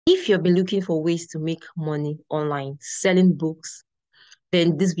If you've been looking for ways to make money online, selling books,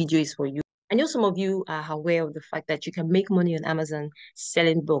 then this video is for you. I know some of you are aware of the fact that you can make money on Amazon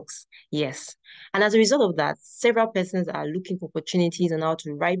selling books. Yes. And as a result of that, several persons are looking for opportunities on how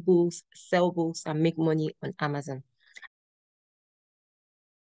to write books, sell books, and make money on Amazon.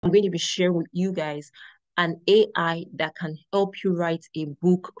 I'm going to be sharing with you guys an AI that can help you write a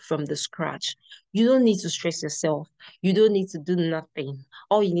book from the scratch. You don't need to stress yourself. You don't need to do nothing.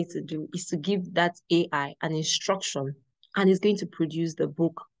 All you need to do is to give that AI an instruction, and it's going to produce the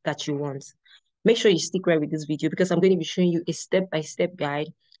book that you want. Make sure you stick right with this video because I'm going to be showing you a step-by-step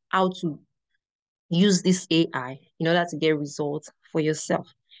guide how to use this AI in order to get results for yourself.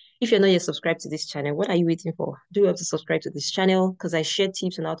 If you're not yet subscribed to this channel, what are you waiting for? Do have to subscribe to this channel because I share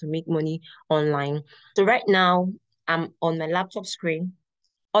tips on how to make money online. So right now, I'm on my laptop screen.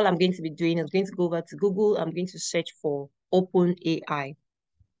 All I'm going to be doing is going to go over to Google. I'm going to search for OpenAI.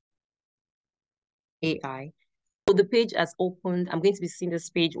 AI. So the page has opened. I'm going to be seeing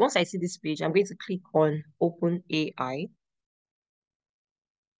this page. Once I see this page, I'm going to click on OpenAI.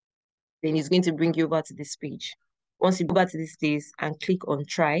 Then it's going to bring you over to this page. Once you go back to this page and click on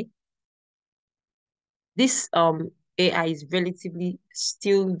try, this AI is relatively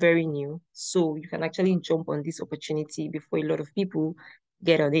still very new, so you can actually jump on this opportunity before a lot of people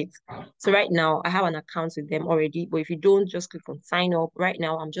get on it. So right now, I have an account with them already, but if you don't, just click on sign up. Right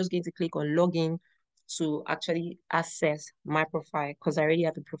now, I'm just going to click on login to actually access my profile because I already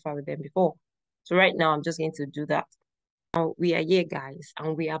have a profile with them before. So right now, I'm just going to do that. Now, we are here, guys,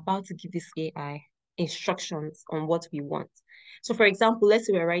 and we are about to give this AI instructions on what we want. So for example, let's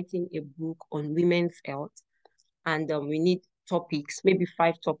say we're writing a book on women's health and we need topics, maybe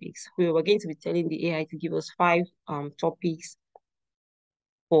 5 topics. We were going to be telling the AI to give us 5 topics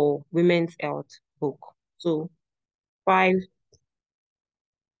for women's health book. So 5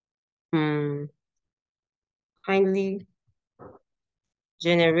 kindly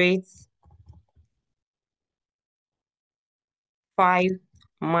generate 5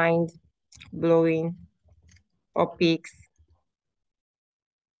 mind-blowing topics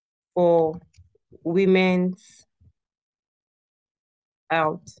for women's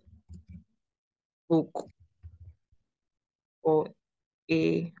health book or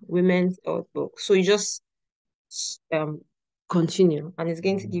a women's health book. So you just continue and it's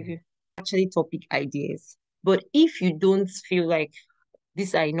going to give you actually topic ideas. But if you don't feel like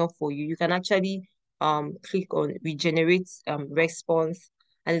these are enough for you, you can actually click on regenerate response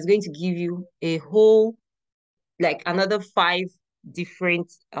and it's going to give you a whole like another 5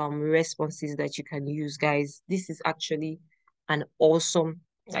 different responses that you can use, guys. This is actually an awesome,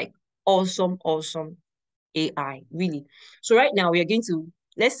 like awesome AI, really. So right now we are going to,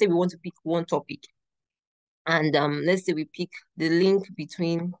 let's say we want to pick one topic and let's say we pick the link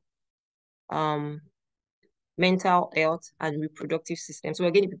between mental health and reproductive system. So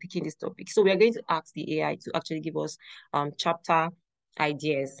we're going to be picking this topic. So we are going to ask the AI to actually give us chapter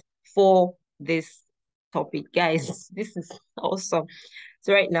ideas for this topic. Guys, this is awesome.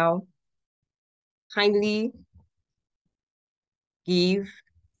 So right now, kindly give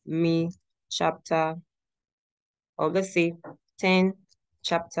me chapter, or let's say 10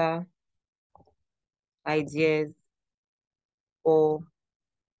 chapter ideas for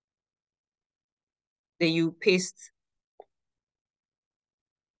you paste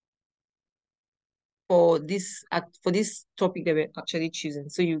for this topic that we're actually choosing.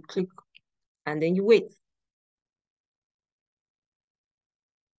 So you click and then you wait.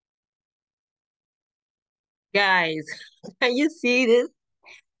 Guys, can you see this?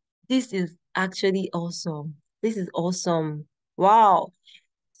 This is actually awesome. This is awesome. Wow.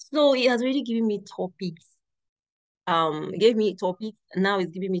 So it has already given me topics. It gave me topics. Now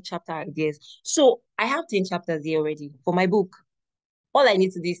it's giving me chapter ideas. So I have 10 chapters here already for my book. All I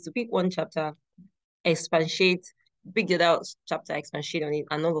need to do is to pick one chapter, expatiate, pick the other chapter, expatiate on it,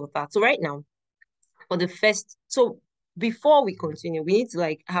 and all of that. So right now, for the first, so before we continue, we need to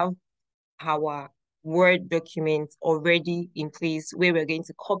like have our Word document already in place where we're going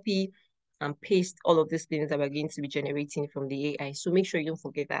to copy and paste all of these things that we're going to be generating from the AI. So make sure you don't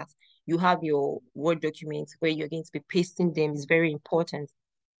forget that. You have your Word document where you're going to be pasting them. Is very important.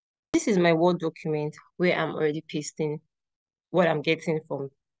 This is my Word document where I'm already pasting what I'm getting from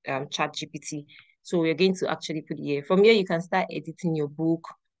ChatGPT. So we're going to actually put it here. From here, you can start editing your book,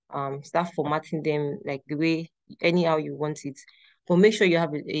 start formatting them like the way, anyhow you want it. But make sure you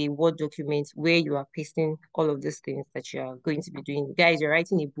have a Word document where you are pasting all of these things that you are going to be doing. Guys, you're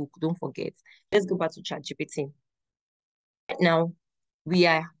writing a book, don't forget. Let's go back to ChatGPT. Right now, we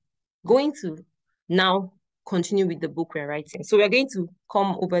are going to now continue with the book we're writing. So we're going to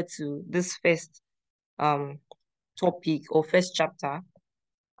come over to this first topic or first chapter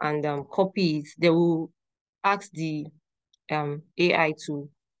and copy it. They will ask the AI to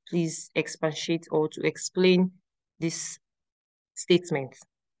please expatiate or to explain this statement.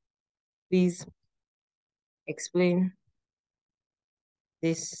 Please explain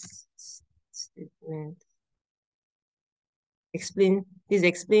this statement. Please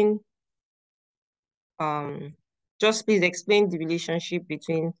explain, just please explain the relationship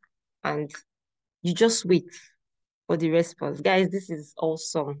between, and you just wait for the response. Guys, this is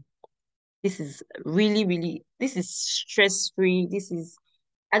awesome. This is really, really, this is stress-free. This is,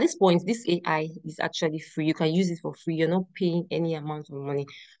 at this point, this AI is actually free. You can use it for free. You're not paying any amount of money.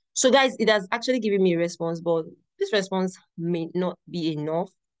 So guys, it has actually given me a response, but this response may not be enough.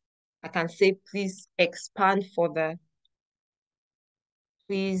 I can say, please expand further.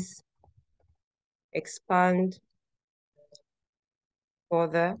 Please expand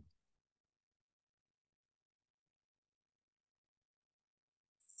further.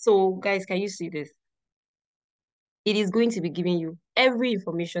 So guys, can you see this? It is going to be giving you every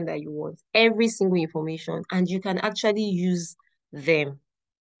information that you want, every single information, and you can actually use them,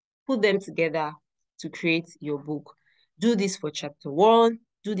 put them together to create your book. Do this for chapter 1,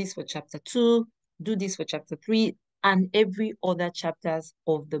 do this for chapter 2, do this for chapter 3, and every other chapters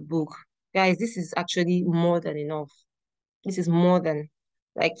of the book. Guys, this is actually more than enough. This is more than,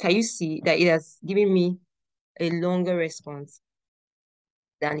 like, can you see that it has given me a longer response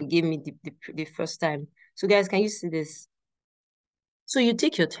than it gave me the first time? So guys, can you see this? So you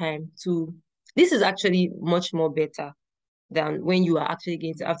take your time to, this is actually much more better than when you are actually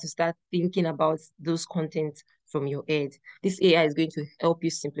going to have to start thinking about those contents from your head. This AI is going to help you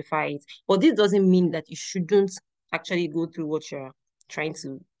simplify it. But this doesn't mean that you shouldn't actually go through what you're trying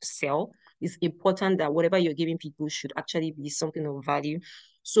to sell. It's important that whatever you're giving people should actually be something of value.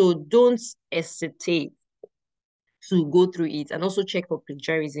 So don't hesitate to go through it, and also check for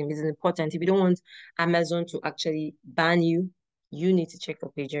plagiarism. It's important. If you don't want Amazon to actually ban you, you need to check for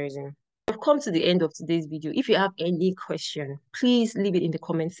plagiarism. I've come to the end of today's video. If you have any question, please leave it in the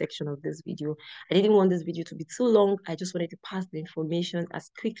comment section of this video. I didn't want this video to be too long. I just wanted to pass the information as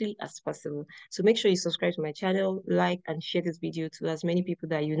quickly as possible. So make sure you subscribe to my channel, like, and share this video to as many people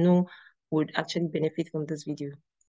that you know would actually benefit from this video.